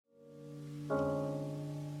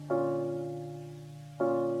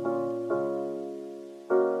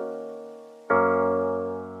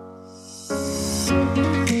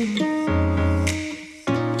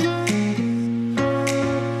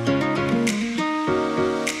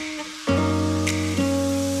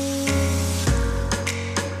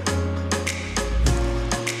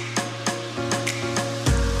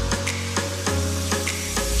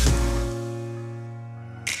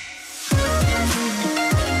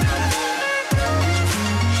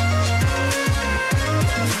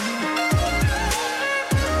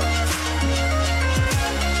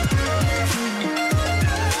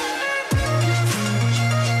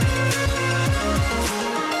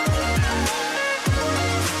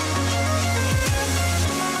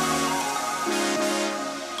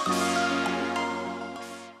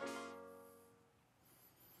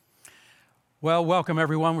Well, welcome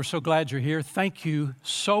everyone. We're so glad you're here. Thank you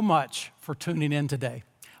so much for tuning in today.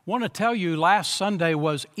 I want to tell you, last Sunday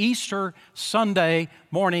was Easter Sunday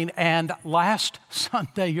morning, and last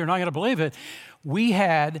Sunday, you're not going to believe it, we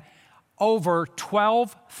had over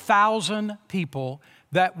 12,000 people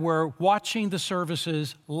that were watching the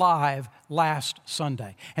services live last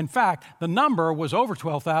Sunday. In fact, the number was over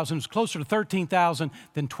 12,000. It was closer to 13,000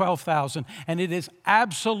 than 12,000, and it is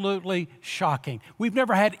absolutely shocking. We've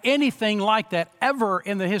never had anything like that ever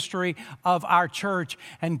in the history of our church,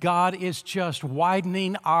 and God is just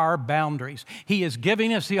widening our boundaries. He is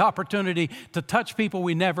giving us the opportunity to touch people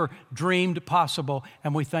we never dreamed possible,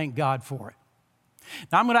 and we thank God for it.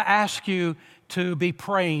 Now, I'm going to ask you to be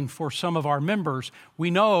praying for some of our members. We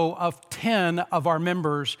know of 10 of our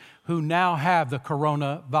members who now have the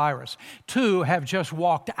coronavirus. 2 have just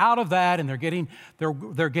walked out of that, and they're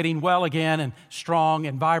getting well again and strong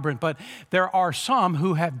and vibrant. But there are some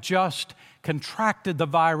who have just contracted the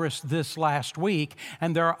virus this last week,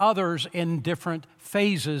 and there are others in different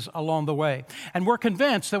phases along the way. And we're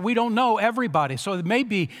convinced that we don't know everybody, so it may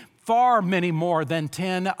be far many more than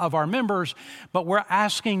 10 of our members, but we're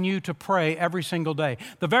asking you to pray every single day.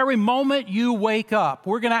 The very moment you wake up,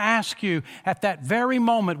 we're going to ask you at that very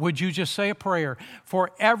moment, would you just say a prayer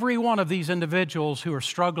for every one of these individuals who are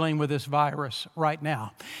struggling with this virus right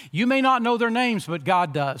now. You may not know their names, but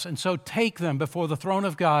God does, and so take them before the throne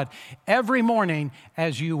of God every morning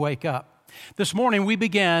as you wake up. This morning we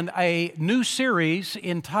began a new series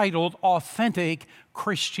entitled Authentic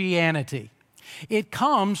Christianity. It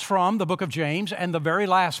comes from the book of James and the very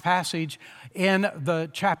last passage in the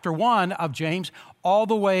chapter 1 of James all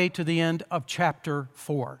the way to the end of chapter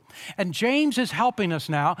 4. And James is helping us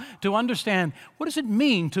now to understand, what does it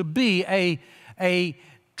mean to be a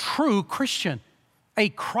true Christian, a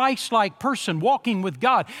Christ-like person walking with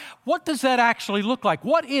God? What does that actually look like?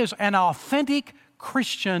 What is an authentic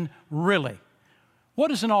Christian really? What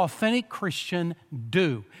does an authentic Christian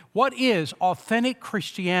do? What is authentic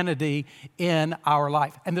Christianity in our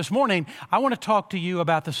life? And this morning, I want to talk to you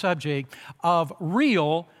about the subject of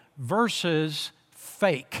real versus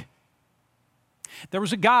fake. There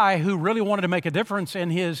was a guy who really wanted to make a difference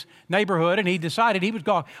in his neighborhood, and he decided he would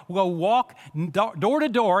go walk door to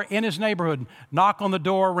door in his neighborhood, knock on the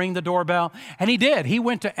door, ring the doorbell, and he did. He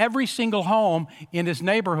went to every single home in his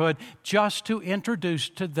neighborhood just to introduce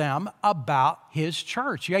to them about his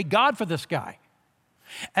church. Yay, God for this guy.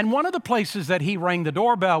 And one of the places that he rang the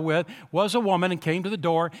doorbell with was a woman and came to the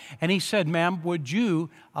door, and he said, "Ma'am, would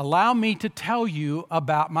you allow me to tell you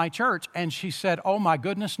about my church?" And she said, "Oh my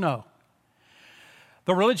goodness, no.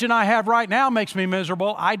 The religion I have right now makes me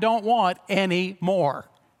miserable. I don't want any more."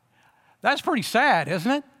 That's pretty sad,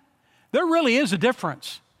 isn't it? There really is a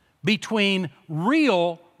difference between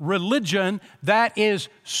real religion that is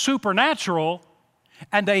supernatural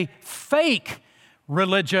and a fake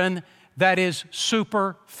religion that is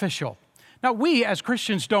superficial. Now, we as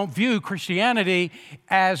Christians don't view Christianity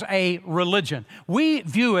as a religion. We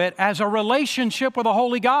view it as a relationship with a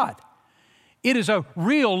holy God. It is a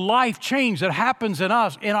real life change that happens in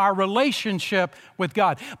us in our relationship with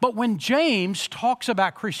God. But when James talks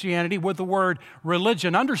about Christianity with the word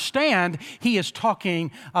religion, understand he is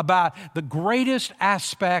talking about the greatest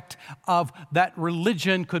aspect of that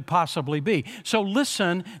religion could possibly be. So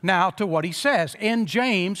listen now to what he says in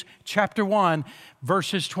James chapter 1,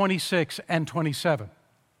 verses 26 and 27.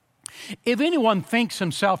 "If anyone thinks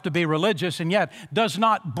himself to be religious and yet does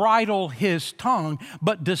not bridle his tongue,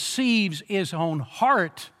 but deceives his own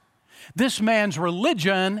heart, this man's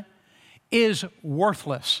religion is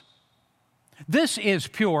worthless. This is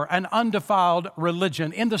pure and undefiled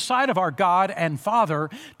religion in the sight of our God and Father,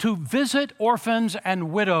 to visit orphans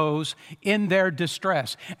and widows in their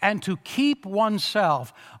distress, and to keep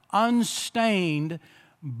oneself unstained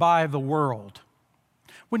by the world."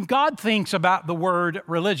 When God thinks about the word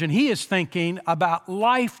religion, he is thinking about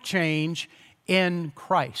life change in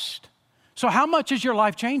Christ. So how much is your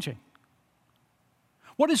life changing?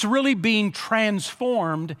 What is really being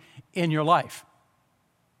transformed in your life?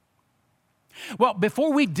 Well,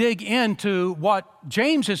 before we dig into what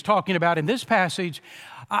James is talking about in this passage,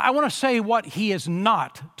 I want to say what he is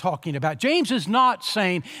not talking about. James is not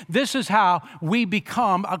saying this is how we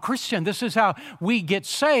become a Christian. This is how we get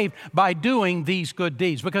saved, by doing these good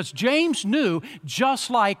deeds. Because James knew, just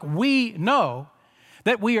like we know,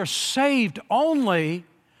 that we are saved only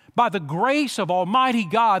by the grace of Almighty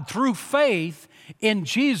God through faith in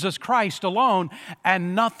Jesus Christ alone,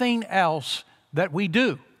 and nothing else that we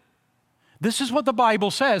do. This is what the Bible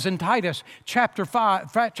says in Titus chapter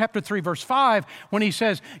 3, verse 5, when he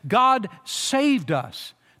says, God saved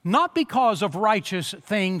us not because of righteous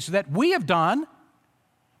things that we have done,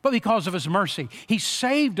 but because of His mercy. He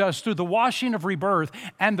saved us through the washing of rebirth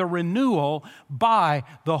and the renewal by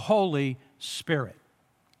the Holy Spirit.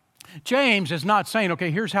 James is not saying,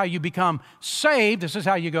 okay, here's how you become saved. This is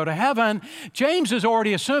how you go to heaven. James is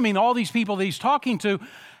already assuming all these people that he's talking to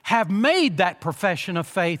have made that profession of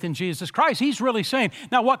faith in Jesus Christ. He's really saying,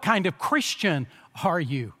 now what kind of Christian are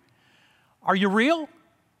you? Are you real?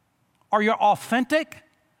 Are you authentic?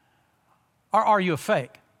 Or are you a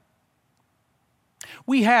fake?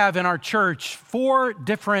 We have in our church 4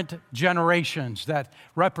 different generations that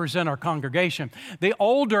represent our congregation. The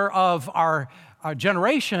older of our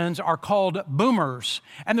generations are called boomers.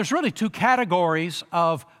 And there's really 2 categories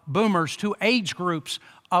of boomers, 2 age groups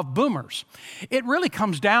of boomers. It really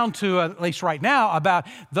comes down to, at least right now, about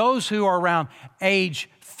those who are around age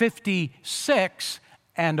 56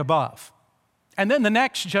 and above. And then the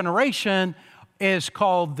next generation is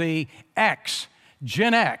called the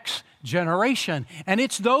Gen X generation. And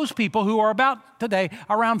it's those people who are about today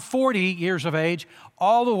around 40 years of age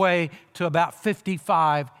all the way to about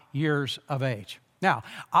 55 years of age. Now,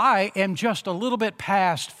 I am just a little bit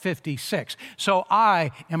past 56, so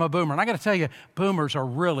I am a boomer. And I got to tell you, boomers are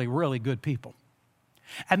really, really good people.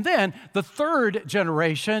 And then the third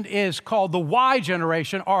generation is called the Y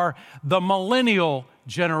generation, or the millennial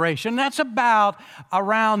generation. That's about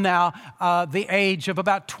around now the age of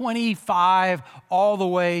about 25 all the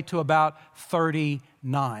way to about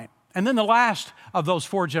 39. And then the last of those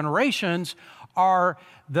 4 generations are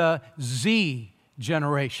the Z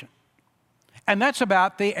generation. And that's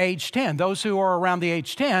about the age 10. Those who are around the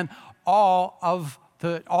age 10, all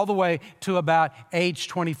the way to about age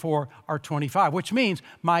 24 or 25, which means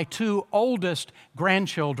my 2 oldest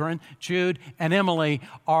grandchildren, Jude and Emily,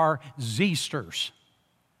 are Z-sters.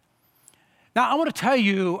 Now, I want to tell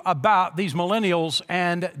you about these millennials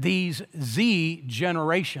and these Z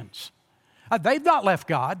generations. They've not left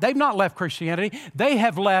God. They've not left Christianity. They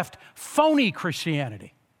have left phony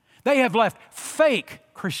Christianity. They have left fake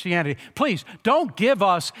Christianity. Please, don't give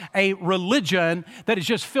us a religion that is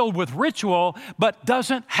just filled with ritual but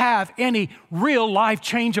doesn't have any real life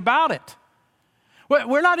change about it.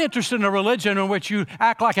 We're not interested in a religion in which you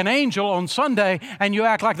act like an angel on Sunday and you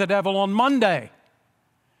act like the devil on Monday.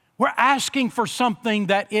 We're asking for something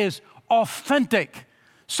that is authentic,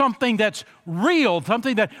 something that's real,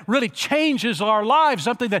 something that really changes our lives,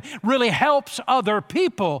 something that really helps other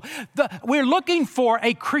people. We're looking for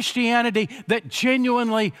a Christianity that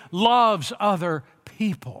genuinely loves other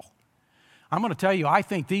people. I'm going to tell you, I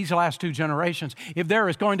think these last 2 generations, if there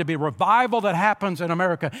is going to be revival that happens in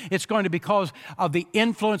America, it's going to be because of the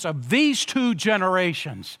influence of these 2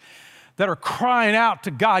 generations that are crying out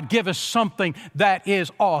to God, give us something that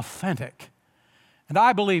is authentic. And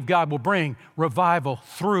I believe God will bring revival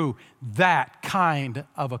through that kind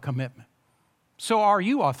of a commitment. So are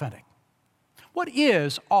you authentic? What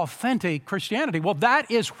is authentic Christianity? Well,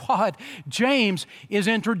 that is what James is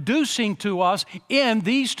introducing to us in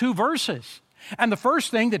these 2 verses. And the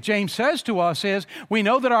first thing that James says to us is, we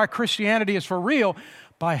know that our Christianity is for real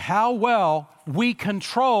by how well we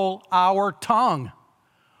control our tongue.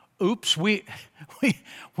 Oops, we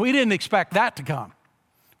didn't expect that to come.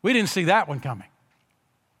 We didn't see that one coming.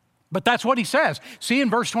 But that's what he says. See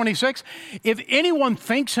in verse 26, if anyone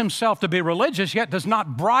thinks himself to be religious, yet does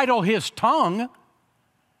not bridle his tongue,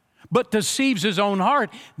 but deceives his own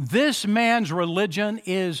heart, this man's religion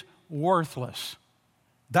is worthless.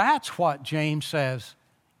 That's what James says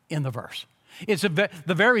in the verse. It's the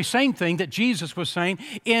very same thing that Jesus was saying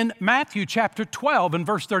in Matthew chapter 12 and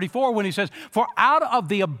verse 34 when he says, for out of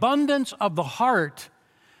the abundance of the heart,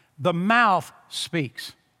 the mouth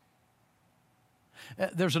speaks.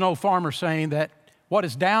 There's an old farmer saying that what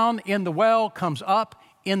is down in the well comes up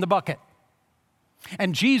in the bucket.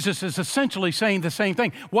 And Jesus is essentially saying the same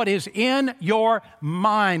thing. What is in your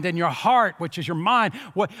mind and your heart, which is your mind,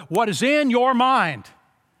 what is in your mind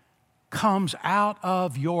comes out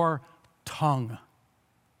of your tongue.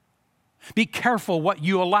 Be careful what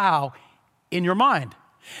you allow in your mind.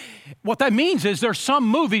 What that means is there's some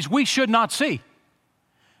movies we should not see.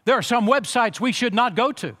 There are some websites we should not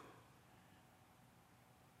go to.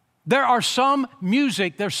 There's some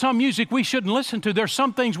music we shouldn't listen to. There's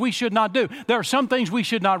some things we should not do. There are some things we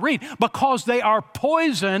should not read because they are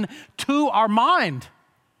poison to our mind.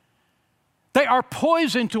 They are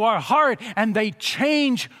poison to our heart, and they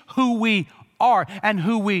change who we are and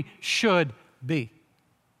who we should be.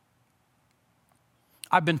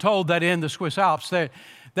 I've been told that in the Swiss Alps that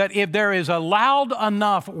if there is a loud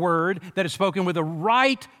enough word that is spoken with the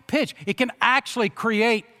right pitch, it can actually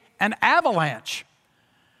create an avalanche.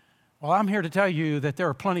 Well, I'm here to tell you that there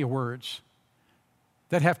are plenty of words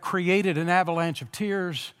that have created an avalanche of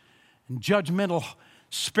tears and judgmental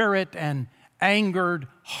spirit and angered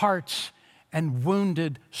hearts and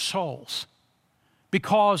wounded souls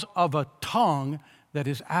because of a tongue that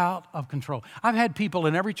is out of control. I've had people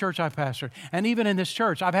in every church I've pastored, and even in this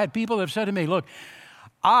church, I've had people that have said to me, look,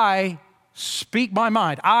 I speak my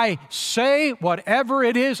mind. I say whatever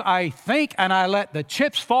it is I think, and I let the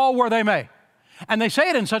chips fall where they may. And they say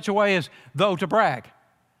it in such a way as though to brag.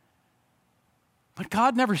 But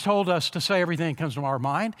God never told us to say everything that comes to our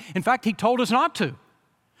mind. In fact, He told us not to.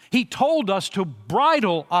 He told us to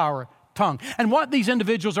bridle our tongue. And what these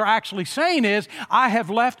individuals are actually saying is, I have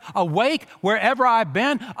left a wake wherever I've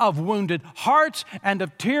been of wounded hearts and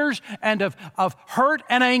of tears and of hurt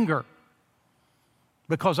and anger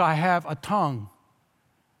because I have a tongue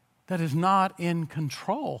that is not in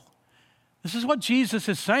control. This is what Jesus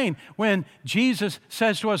is saying when Jesus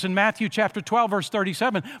says to us in Matthew chapter 12, verse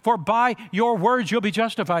 37, for by your words you'll be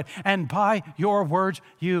justified, and by your words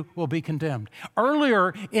you will be condemned.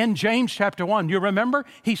 Earlier in James chapter 1, you remember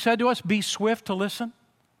he said to us, be swift to listen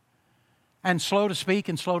and slow to speak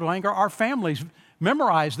and slow to anger. Our families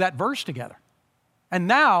memorized that verse together. And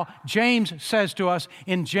now James says to us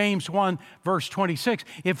in James 1, verse 26,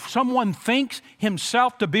 if someone thinks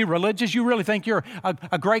himself to be religious, you really think you're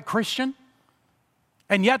a great Christian,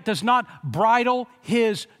 and yet does not bridle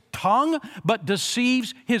his tongue, but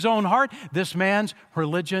deceives his own heart, this man's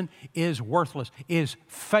religion is worthless, is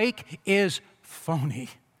fake, is phony.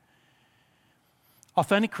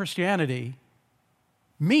 Authentic Christianity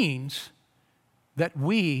means that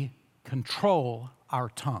we control our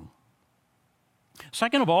tongue.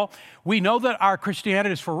 Second of all, we know that our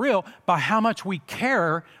Christianity is for real by how much we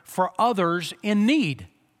care for others in need.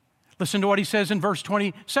 Listen to what he says in verse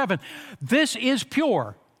 27. This is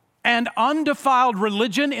pure and undefiled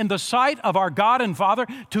religion in the sight of our God and Father,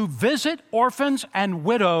 to visit orphans and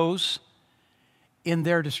widows in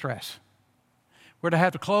their distress. We're to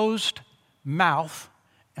have a closed mouth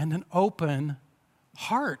and an open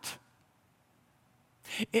heart.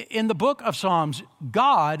 In the book of Psalms,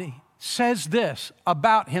 God says this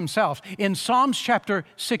about himself. In Psalms chapter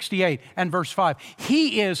 68 and verse 5,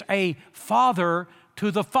 he is a father to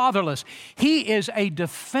the fatherless. He is a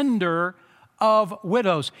defender of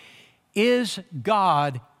widows. Is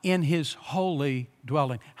God in his holy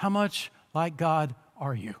dwelling? How much like God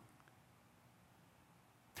are you?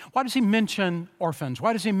 Why does he mention orphans?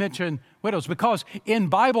 Why does he mention widows? Because in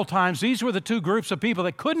Bible times, these were the two groups of people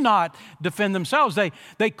that could not defend themselves.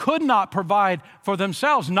 They could not provide for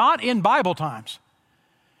themselves, not in Bible times.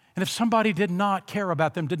 And if somebody did not care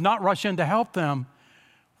about them, did not rush in to help them,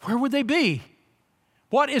 where would they be?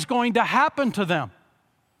 What is going to happen to them?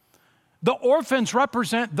 The orphans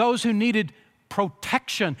represent those who needed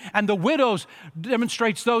protection, and the widows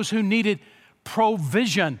demonstrates those who needed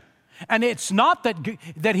provision. And it's not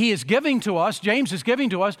that he is giving to us, James is giving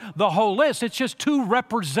to us the whole list. It's just two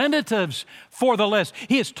representatives for the list.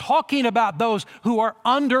 He is talking about those who are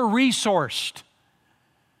under-resourced,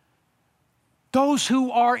 those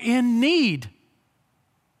who are in need.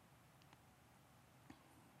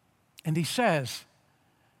 And he says,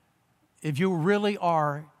 if you really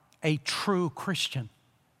are a true Christian,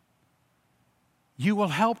 you will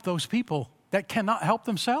help those people that cannot help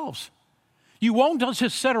themselves. You won't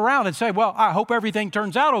just sit around and say, well, I hope everything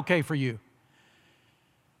turns out okay for you.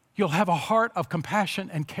 You'll have a heart of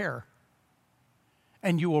compassion and care,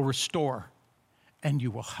 and you will restore, and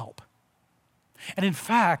you will help. And in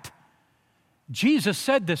fact, Jesus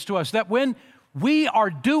said this to us, that when we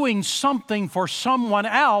are doing something for someone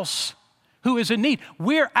else who is in need,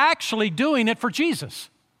 we're actually doing it for Jesus.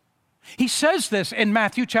 He says this in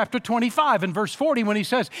Matthew chapter 25 and verse 40 when he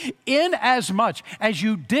says, inasmuch as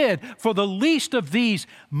you did for the least of these,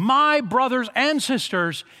 my brothers and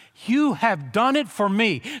sisters, you have done it for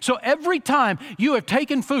me. So every time you have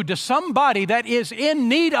taken food to somebody that is in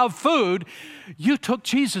need of food, you took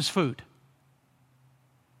Jesus' food.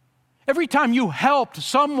 Every time you helped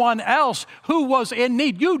someone else who was in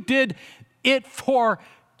need, you did it for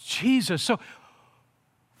Jesus. So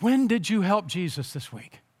when did you help Jesus this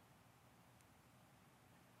week?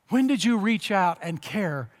 When did you reach out and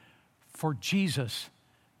care for Jesus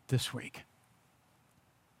this week?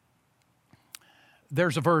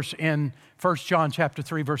 There's a verse in 1 John chapter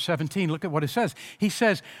 3, verse 17. Look at what it says. He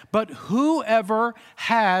says, but whoever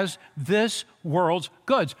has this world's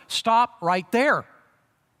goods. Stop right there.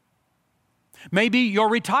 Maybe you're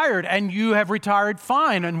retired and you have retired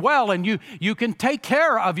fine and well, and you can take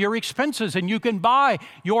care of your expenses and you can buy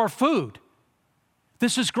your food.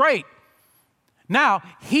 This is great. Now,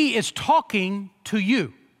 he is talking to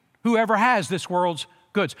you, Whoever has this world's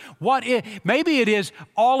goods. Maybe it is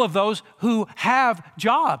all of those who have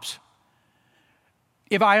jobs.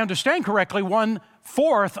 If I understand correctly,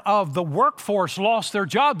 1/4 of the workforce lost their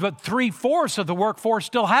jobs, but 3/4 of the workforce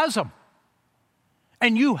still has them.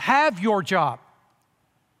 And you have your job.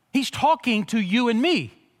 He's talking to you and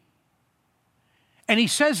me. And he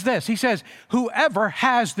says this, he says, whoever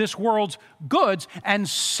has this world's goods and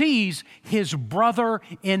sees his brother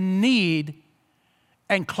in need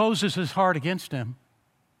and closes his heart against him,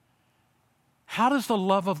 how does the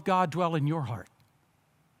love of God dwell in your heart?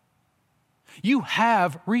 You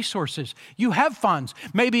have resources. You have funds.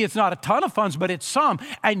 Maybe it's not a ton of funds, but it's some,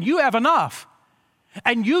 and you have enough.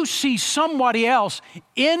 And you see somebody else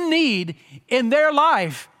in need in their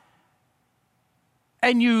life,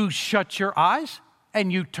 and you shut your eyes, and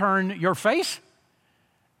you turn your face,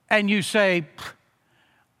 and you say,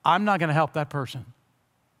 I'm not going to help that person.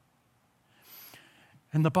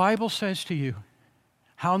 And the Bible says to you,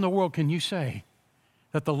 how in the world can you say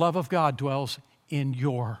that the love of God dwells in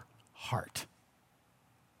your heart?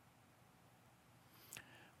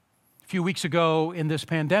 A few weeks ago in this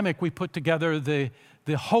pandemic, we put together the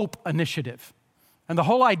Hope Initiative. And the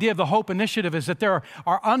whole idea of the Hope Initiative is that there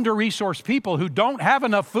are under-resourced people who don't have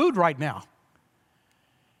enough food right now.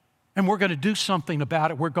 And we're going to do something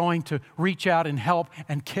about it. We're going to reach out and help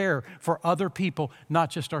and care for other people, not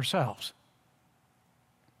just ourselves.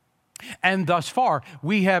 And thus far,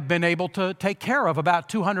 we have been able to take care of about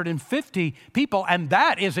 250 people, and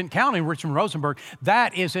that isn't counting Richmond Rosenberg.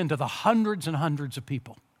 That is into the hundreds and hundreds of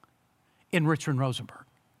people in Richmond Rosenberg.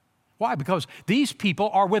 Why? Because these people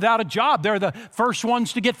are without a job. They're the first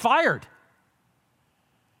ones to get fired.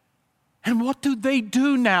 And what do they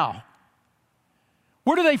do now?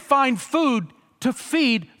 Where do they find food to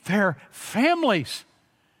feed their families?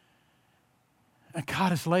 And God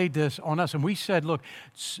has laid this on us. And we said, look,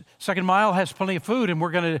 Second Mile has plenty of food, and we're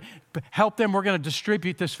going to help them. We're going to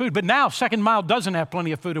distribute this food. But now Second Mile doesn't have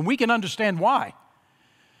plenty of food, and we can understand why.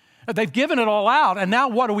 They've given it all out, and now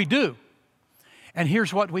what do? And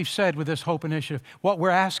here's what we've said with this Hope Initiative. What we're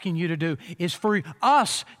asking you to do is for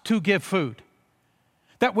us to give food.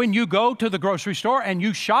 That when you go to the grocery store and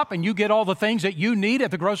you shop and you get all the things that you need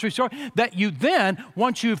at the grocery store, that you then,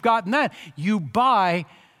 once you've gotten that, you buy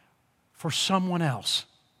for someone else.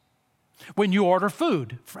 When you order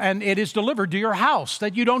food and it is delivered to your house,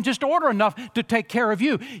 that you don't just order enough to take care of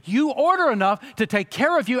you. You order enough to take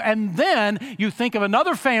care of you, and then you think of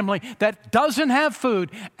another family that doesn't have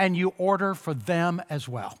food and you order for them as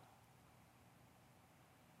well.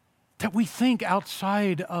 That we think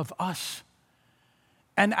outside of us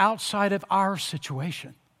and outside of our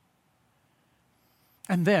situation.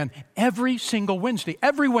 And then every single Wednesday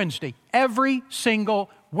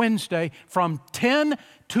from 10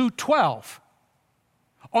 to 12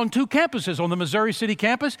 on 2 campuses, on the Missouri City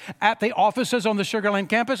campus, at the offices on the Sugar Land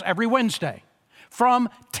campus every Wednesday. From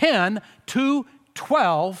 10 to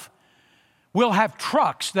 12, we'll have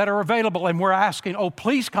trucks that are available, and we're asking,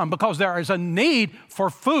 please come, because there is a need for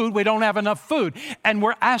food. We don't have enough food. And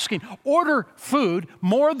we're asking, order food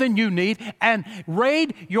more than you need and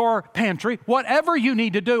raid your pantry, whatever you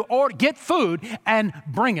need to do, or get food and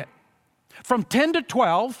bring it. From 10 to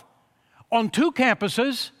 12 on 2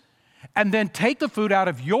 campuses, and then take the food out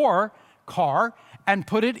of your car and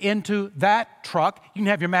put it into that truck. You can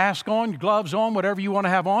have your mask on, your gloves on, whatever you want to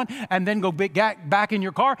have on, and then go back in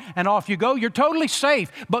your car, and off you go. You're totally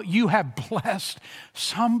safe, but you have blessed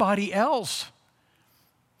somebody else.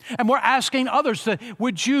 And we're asking others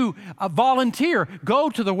would you volunteer? Go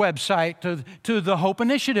to the website, to the Hope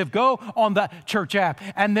Initiative. Go on the church app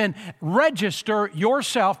and then register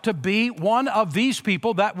yourself to be one of these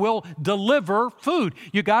people that will deliver food.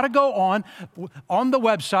 You got to go on the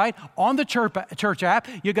website, on the church app.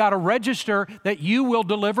 You got to register that you will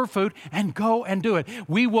deliver food and go and do it.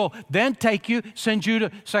 We will then send you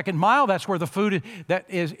to Second Mile. That's where the food that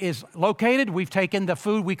is located. We've taken the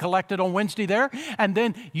food we collected on Wednesday there, and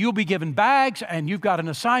then you'll be given bags, and you've got an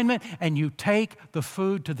assignment, and you take the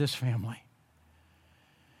food to this family.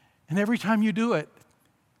 And every time you do it,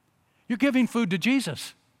 you're giving food to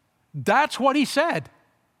Jesus. That's what he said.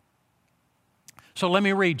 So let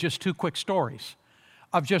me read just 2 quick stories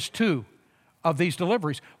of just 2 of these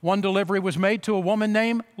deliveries. One delivery was made to a woman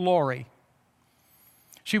named Lori.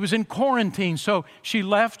 She was in quarantine, so she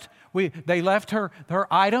left. They left her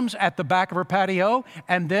items at the back of her patio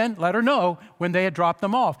and then let her know when they had dropped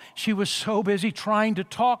them off. She was so busy trying to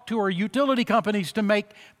talk to her utility companies to make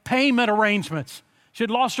payment arrangements. She had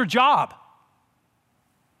lost her job.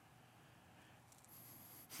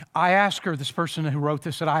 I asked her, this person who wrote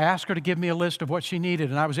this, I asked her to give me a list of what she needed,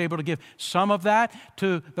 and I was able to give some of that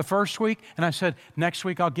to the first week, and I said, next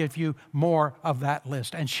week I'll give you more of that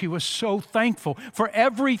list. And she was so thankful for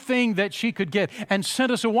everything that she could get and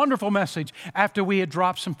sent us a wonderful message after we had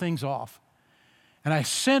dropped some things off. And I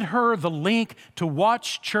sent her the link to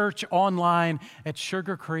watch church online at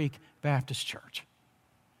Sugar Creek Baptist Church.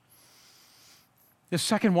 The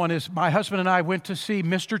second one is my husband and I went to see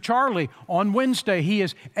Mr. Charlie on Wednesday. He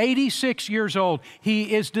is 86 years old.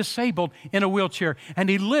 He is disabled in a wheelchair, and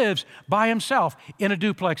he lives by himself in a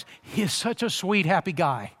duplex. He is such a sweet, happy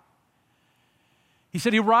guy. He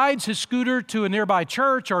said he rides his scooter to a nearby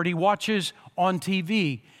church or he watches on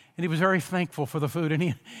TV, and he was very thankful for the food, and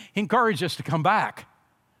he encouraged us to come back.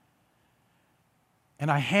 And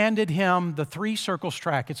I handed him the 3 Circles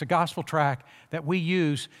tract. It's a gospel tract that we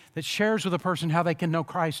use that shares with a person how they can know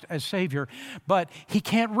Christ as Savior. But he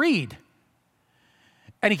can't read.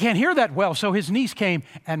 And he can't hear that well. So his niece came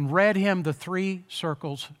and read him the 3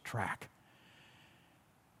 Circles tract.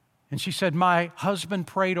 And she said, my husband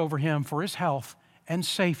prayed over him for his health and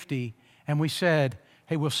safety. And we said,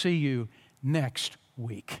 hey, we'll see you next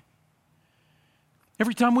week.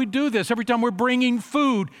 Every time we do this, every time we're bringing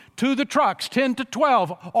food to the trucks, 10 to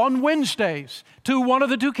 12 on Wednesdays to one of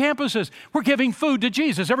the 2 campuses, we're giving food to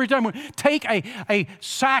Jesus. Every time we take a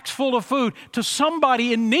sacks full of food to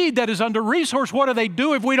somebody in need that is under-resourced, what do they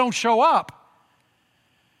do if we don't show up?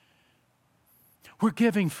 We're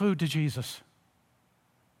giving food to Jesus.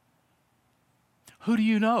 Who do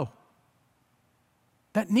you know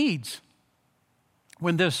that needs?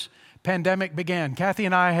 When this pandemic began, Kathy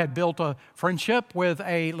and I had built a friendship with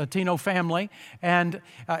a Latino family, and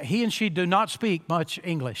he and she do not speak much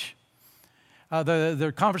English.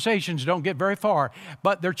 Their conversations don't get very far,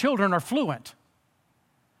 but their children are fluent.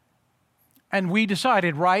 And we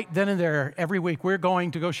decided right then and there, every week, we're going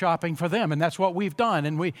to go shopping for them, and that's what we've done.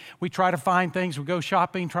 And we try to find things, we go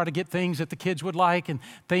shopping, try to get things that the kids would like and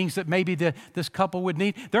things that maybe this couple would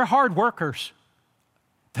need. They're hard workers.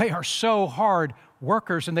 They are so hard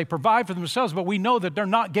workers, and they provide for themselves, but we know that they're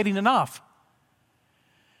not getting enough.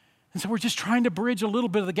 And so we're just trying to bridge a little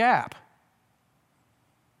bit of the gap.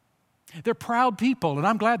 They're proud people, and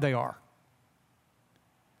I'm glad they are.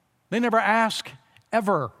 They never ask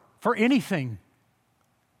ever for anything,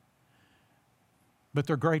 but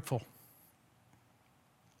they're grateful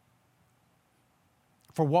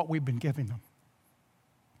for what we've been giving them.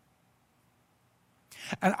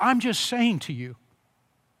 And I'm just saying to you,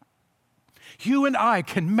 you and I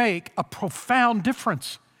can make a profound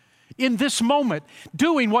difference in this moment,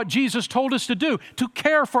 doing what Jesus told us to do, to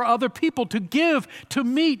care for other people, to give, to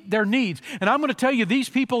meet their needs. And I'm going to tell you, these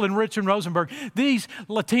people in Richmond-Rosenberg, these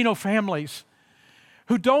Latino families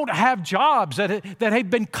who don't have jobs, that have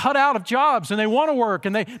been cut out of jobs, and they want to work,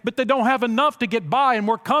 but they don't have enough to get by, and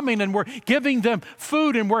we're coming and we're giving them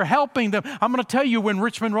food and we're helping them. I'm going to tell you, when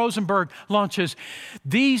Richmond-Rosenberg launches,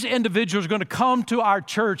 these individuals are going to come to our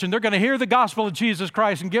church and they're going to hear the gospel of Jesus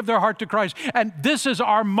Christ and give their heart to Christ, and this is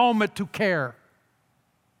our moment to care.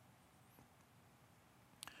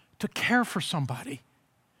 To care for somebody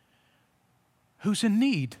who's in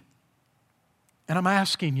need. And I'm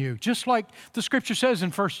asking you, just like the scripture says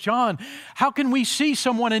in 1 John, how can we see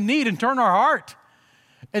someone in need and turn our heart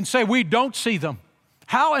and say we don't see them?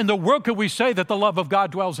 How in the world could we say that the love of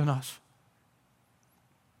God dwells in us?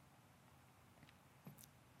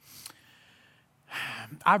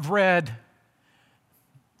 I've read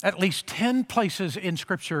at least 10 places in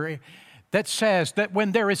scripture that says that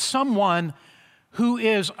when there is someone who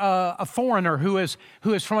is a foreigner, who is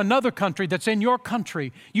from another country that's in your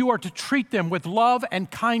country, you are to treat them with love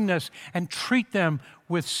and kindness and treat them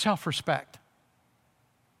with self-respect.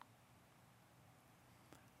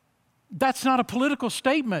 That's not a political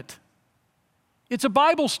statement. It's a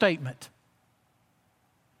Bible statement.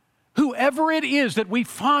 Whoever it is that we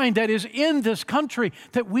find that is in this country,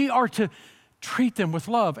 that we are to treat them with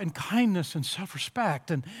love and kindness and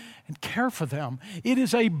self-respect and care for them. It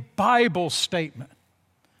is a Bible statement.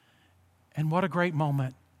 And what a great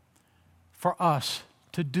moment for us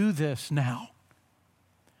to do this now.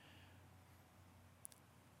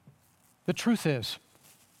 The truth is,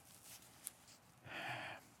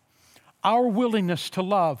 our willingness to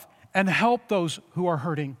love and help those who are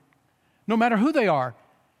hurting, no matter who they are,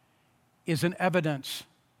 is an evidence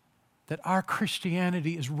that our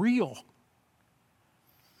Christianity is real.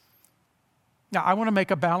 Now, I want to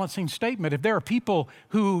make a balancing statement. If there are people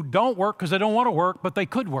who don't work because they don't want to work, but they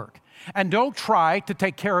could work, and don't try to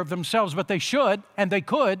take care of themselves, but they should, and they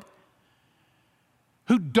could,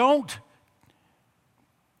 who don't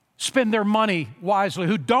spend their money wisely,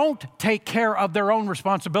 who don't take care of their own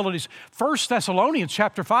responsibilities. 1 Thessalonians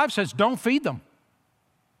chapter 5 says, don't feed them.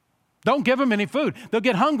 Don't give them any food. They'll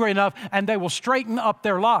get hungry enough and they will straighten up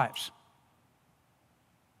their lives.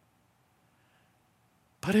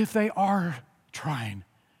 But if they are trying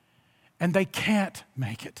and they can't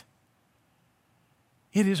make it,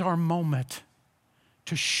 it is our moment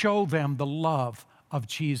to show them the love of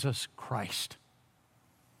Jesus Christ.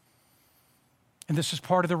 And this is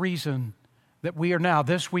part of the reason that we are now,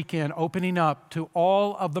 this weekend, opening up to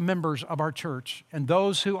all of the members of our church and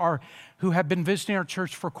those who have been visiting our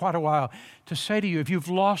church for quite a while, to say to you, if you've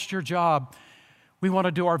lost your job, we want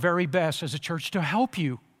to do our very best as a church to help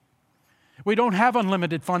you. We don't have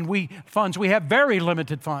unlimited funds. We have very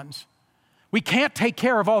limited funds. We can't take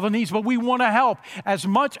care of all the needs, but we want to help as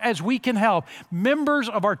much as we can help. Members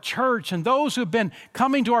of our church and those who've been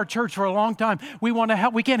coming to our church for a long time, we want to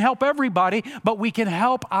help. We can't help everybody, but we can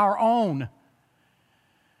help our own.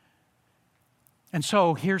 And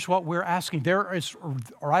so here's what we're asking. There is,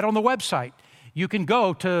 right on the website, you can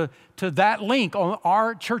go to that link on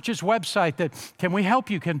our church's website that, can we help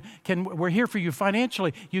you? We're here for you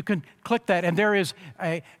financially. You can click that, and there is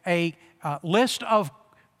a list of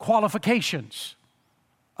qualifications,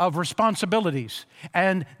 of responsibilities.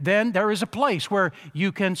 And then there is a place where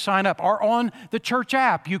you can sign up. Or on the church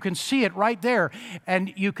app, you can see it right there.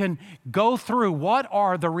 And you can go through what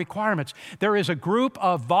are the requirements. There is a group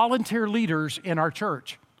of volunteer leaders in our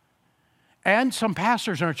church and some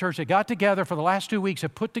pastors in our church that got together for the last 2 weeks,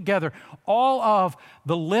 have put together all of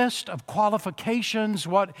the list of qualifications,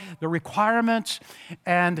 what the requirements,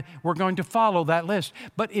 and we're going to follow that list.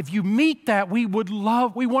 But if you meet that, we want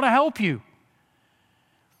to help you.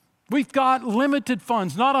 We've got limited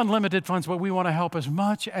funds, not unlimited funds, but we want to help as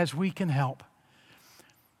much as we can help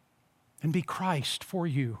and be Christ for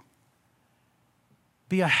you,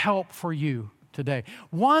 be a help for you today.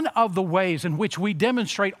 One of the ways in which we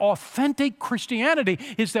demonstrate authentic Christianity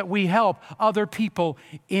is that we help other people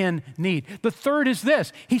in need. The third is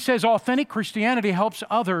this. He says authentic Christianity helps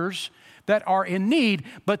others that are in need,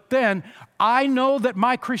 but then I know that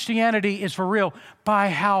my Christianity is for real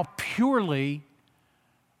by how purely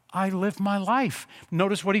I live my life.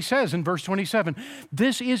 Notice what he says in verse 27.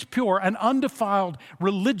 This is pure and undefiled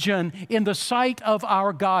religion in the sight of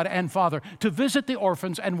our God and Father, to visit the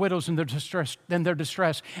orphans and widows in their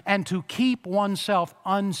distress, and to keep oneself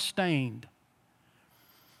unstained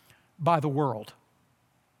by the world.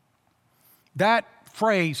 That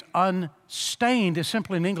phrase, unstained, is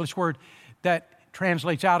simply an English word that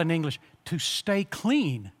translates out in English to stay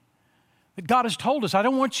clean. God has told us, I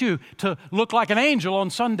don't want you to look like an angel on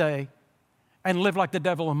Sunday and live like the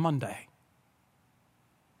devil on Monday.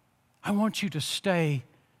 I want you to stay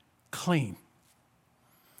clean.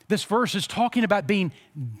 This verse is talking about being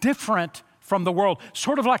different from the world,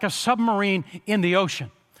 sort of like a submarine in the ocean.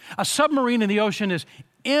 A submarine in the ocean is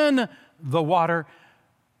in the water,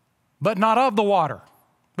 but not of the water.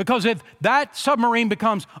 Because if that submarine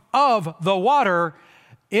becomes of the water,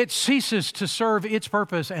 it ceases to serve its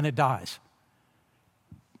purpose and it dies.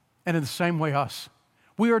 And in the same way, us.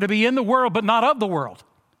 We are to be in the world, but not of the world.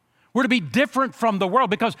 We're to be different from the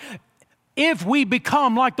world, because if we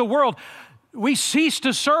become like the world, we cease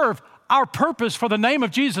to serve our purpose for the name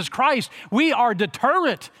of Jesus Christ. We are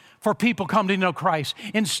deterrent for people coming to know Christ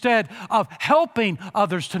instead of helping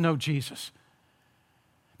others to know Jesus.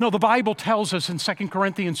 No, the Bible tells us in 2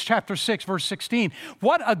 Corinthians chapter 6, verse 16,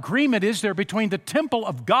 what agreement is there between the temple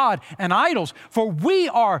of God and idols? For we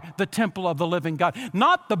are the temple of the living God.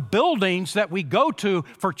 Not the buildings that we go to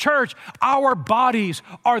for church. Our bodies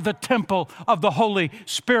are the temple of the Holy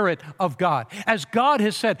Spirit of God. As God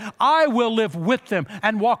has said, I will live with them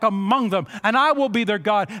and walk among them, and I will be their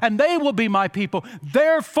God, and they will be my people.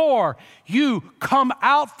 Therefore, you come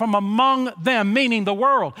out from among them, meaning the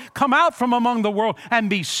world. Come out from among the world and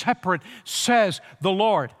be separate, says the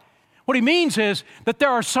Lord. What he means is that there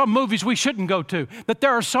are some movies we shouldn't go to, that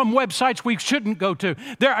there are some websites we shouldn't go to,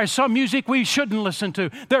 there are some music we shouldn't listen to,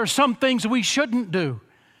 there are some things we shouldn't do.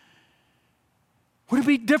 We're to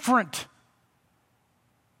be different.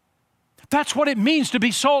 That's what it means to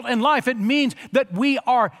be salt and life. It means that we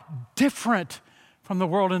are different from the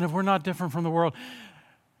world, and if we're not different from the world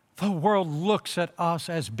looks at us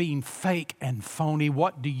as being fake and phony.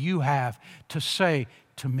 What do you have to say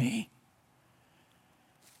to me?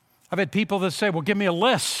 I've had people that say, well, give me a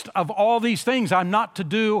list of all these things I'm not to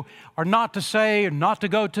do or not to say or not to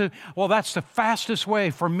go to. Well, that's the fastest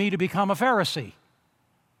way for me to become a Pharisee.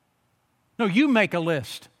 No, you make a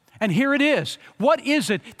list. And here it is. What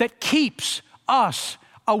is it that keeps us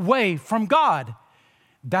away from God?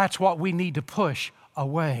 That's what we need to push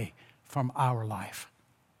away from our life.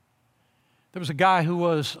 There was a guy who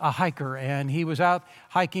was a hiker, and he was out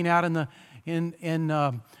hiking out in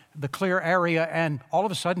the clear area, and all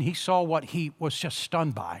of a sudden he saw what he was just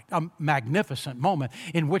stunned by, a magnificent moment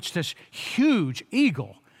in which this huge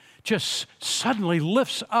eagle just suddenly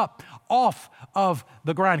lifts up off of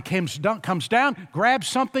the ground, comes down, grabs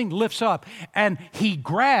something, lifts up, and he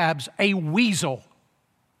grabs a weasel.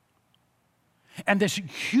 And this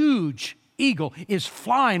huge eagle is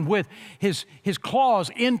flying with his claws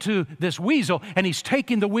into this weasel, and he's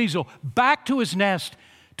taking the weasel back to his nest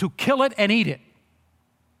to kill it and eat it.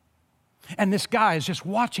 And this guy is just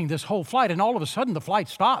watching this whole flight, and all of a sudden the flight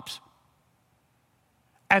stops.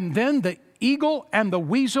 And then the eagle and the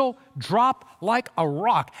weasel drop like a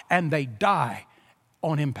rock, and they die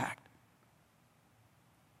on impact.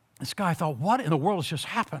 This guy thought, what in the world has just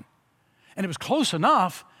happened? And it was close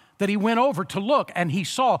enough that he went over to look, and he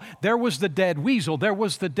saw there was the dead weasel, there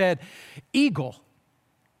was the dead eagle.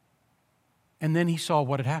 And then he saw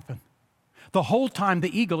what had happened. The whole time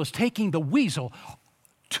the eagle is taking the weasel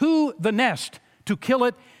to the nest to kill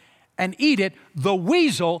it and eat it, the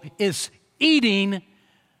weasel is eating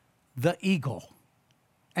the eagle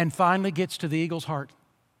and finally gets to the eagle's heart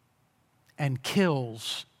and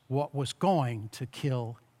kills what was going to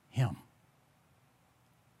kill him.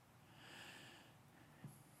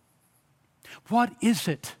 What is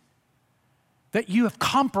it that you have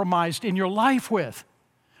compromised in your life with?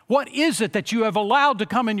 What is it that you have allowed to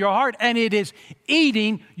come in your heart, and it is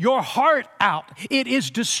eating your heart out? It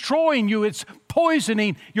is destroying you. It's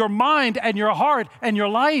poisoning your mind and your heart and your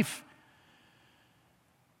life.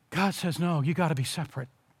 God says, no, you got to be separate.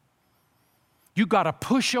 You got to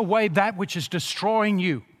push away that which is destroying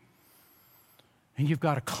you, and you've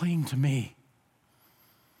got to cling to me.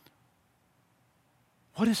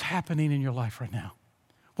 What is happening in your life right now?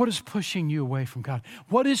 What is pushing you away from God?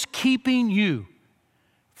 What is keeping you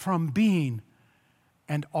from being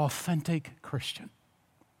an authentic Christian?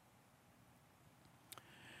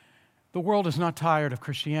 The world is not tired of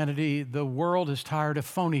Christianity. The world is tired of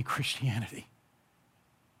phony Christianity.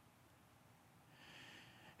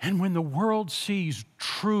 And when the world sees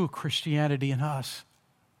true Christianity in us,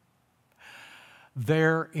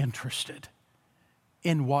 they're interested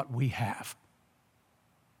in what we have.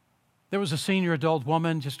 There was a senior adult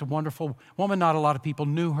woman, just a wonderful woman. Not a lot of people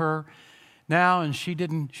knew her now, and she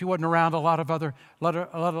wasn't around a lot of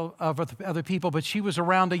other people, but she was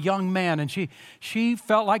around a young man, and she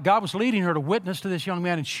felt like God was leading her to witness to this young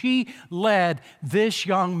man, and she led this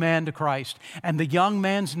young man to Christ. And the young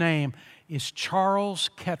man's name is Charles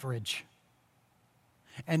Kettridge.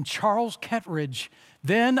 And Charles Kettridge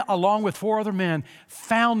then, along with 4 other men,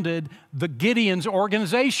 founded the Gideon's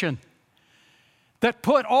organization that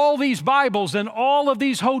put all these Bibles in all of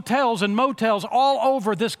these hotels and motels all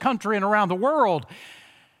over this country and around the world.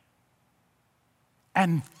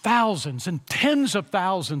 And thousands and tens of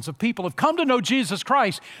thousands of people have come to know Jesus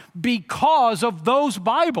Christ because of those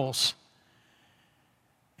Bibles.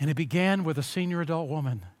 And it began with a senior adult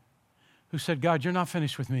woman who said, God, you're not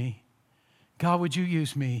finished with me. God, would you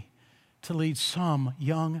use me to lead some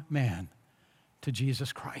young man to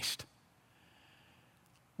Jesus Christ?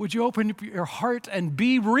 Would you open up your heart and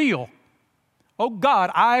be real? Oh God,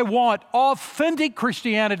 I want authentic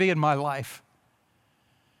Christianity in my life.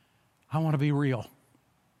 I want to be real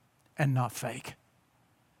and not fake.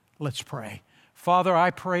 Let's pray. Father, I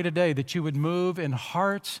pray today that you would move in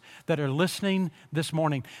hearts that are listening this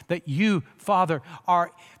morning, that you, Father, are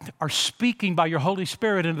speaking by your Holy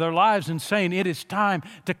Spirit into their lives and saying it is time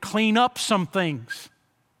to clean up some things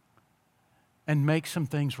and make some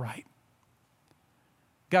things right.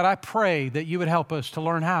 God, I pray that you would help us to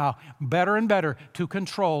learn how better and better to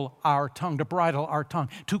control our tongue, to bridle our tongue,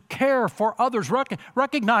 to care for others,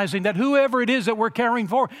 recognizing that whoever it is that we're caring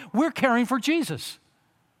for Jesus.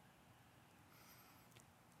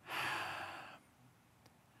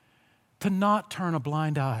 To not turn a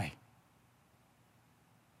blind eye,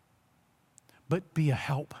 but be a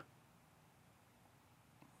help.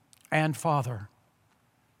 And Father,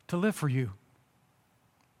 to live for you.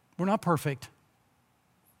 We're not perfect,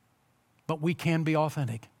 but we can be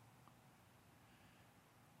authentic.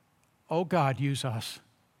 Oh God, use us.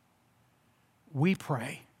 We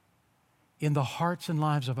pray in the hearts and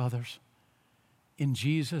lives of others. In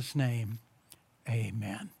Jesus' name,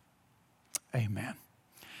 amen. Amen.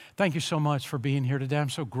 Thank you so much for being here today. I'm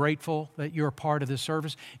so grateful that you're a part of this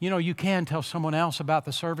service. You know, you can tell someone else about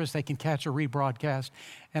the service. They can catch a rebroadcast,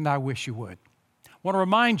 and I wish you would. I want to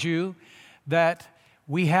remind you that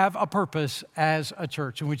we have a purpose as a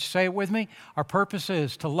church. And would you say it with me? Our purpose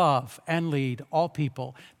is to love and lead all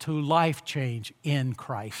people to life change in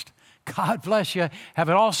Christ. God bless you. Have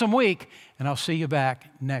an awesome week, and I'll see you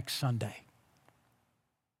back next Sunday.